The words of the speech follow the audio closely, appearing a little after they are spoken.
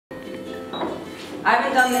I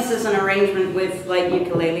haven't done this as an arrangement with like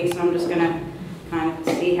ukulele, so I'm just gonna kind of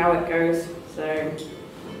see how it goes. So.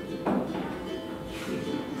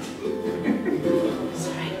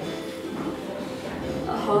 Sorry.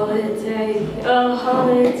 A holiday,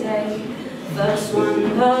 first one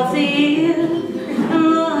of the year, and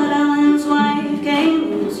Lord Allen's wife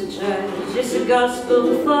came to church. It's a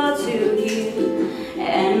gospel for to hear.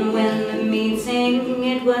 And when the meeting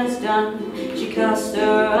it was done, she cast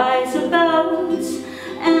her eyes about,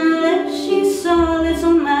 and there she saw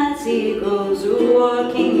little Matty Groves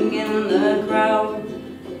walking in the crowd.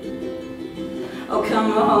 Oh,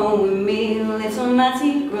 come home with me, little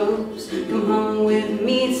Matty Groves, come home with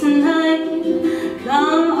me tonight.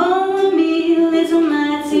 Come home with me, little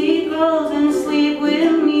Matty Groves, and sleep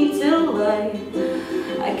with me till light.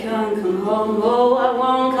 I can't come home, oh, I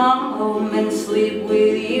won't come home and sleep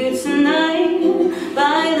with you tonight.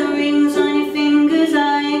 By the rings on your fingers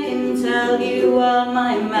I can tell you are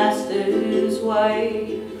my master's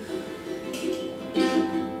wife.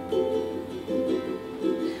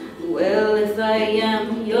 Well, if I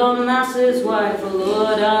am your master's wife, oh,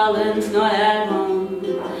 Lord Allen's not at home.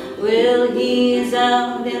 Well, he is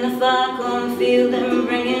out in the far cornfield and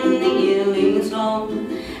bringing the yearlings home.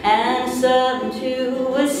 And a servant who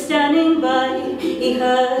was standing by, he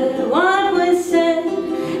heard what was said,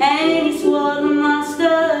 and he swore the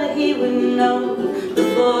master he would know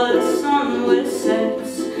before the sun was set.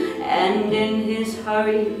 And in his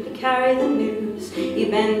hurry to carry the news, he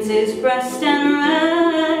bent his breast and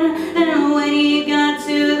ran. And when he got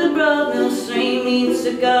to the broad mill stream, he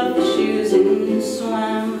took off his shoes and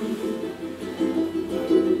swam.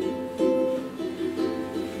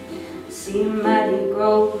 See Matty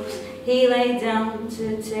Groves, he lay down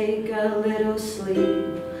to take a little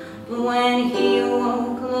sleep, but when he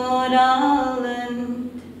awoke, Lord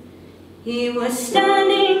Allen, he was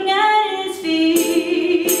standing at his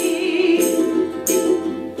feet.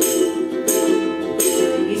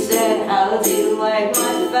 He said, how do you like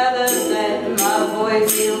my feathers bed, my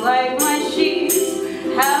voice, do you like my sheets?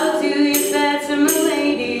 How do you fare to my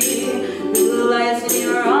lady, who lies in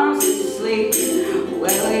your arms to sleep?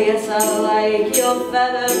 Well, yes, I like your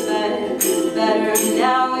feather bed better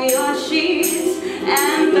now your sheets,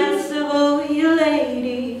 and best of all, your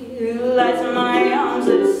lady who lies in my arms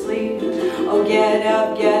asleep. Oh, get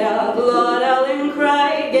up, Lord Allen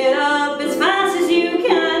cried, get up as fast as you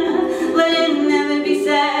can. Let it never be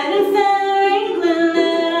said in fair England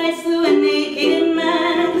that I slew a naked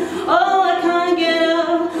man. Oh, I can't get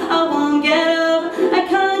up, I won't get up, I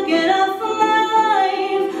can't get up for my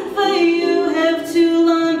life, for you have two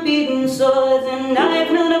long beaten swords and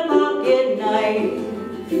I've not a pocket knife.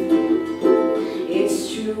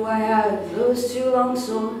 It's true, I have those two long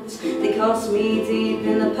swords, they cost me deep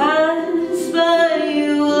in the past, but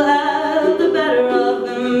you will have the better of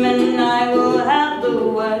them and I will have the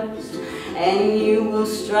worst. And you will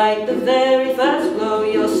strike the very first blow,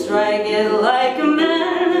 you'll strike it like a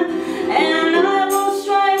man, and I will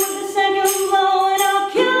strike with the second blow, and I'll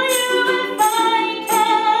kill you if I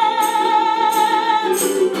can.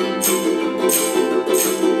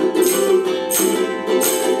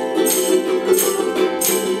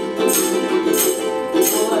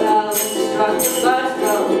 Lord Allen struck the first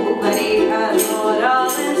blow, but he had Lord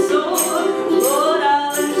Allen's sword. Lord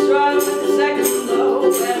Allen struck with the second blow,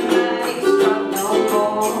 and Matty struck no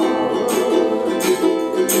more.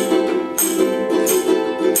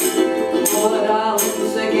 Lord Allen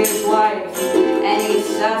took his wife, and he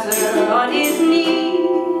sat her on his knee,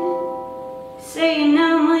 saying,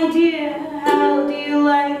 now my dear, how do you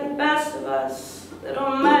like the best of us?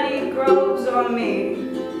 Little Matty Groves on me.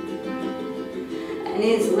 And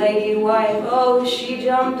his lady wife, oh, she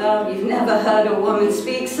jumped up. You've never heard a woman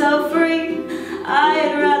speak so free.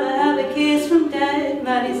 I'd rather have a kiss from dead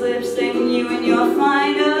Matty's lips than you and your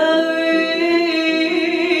finery.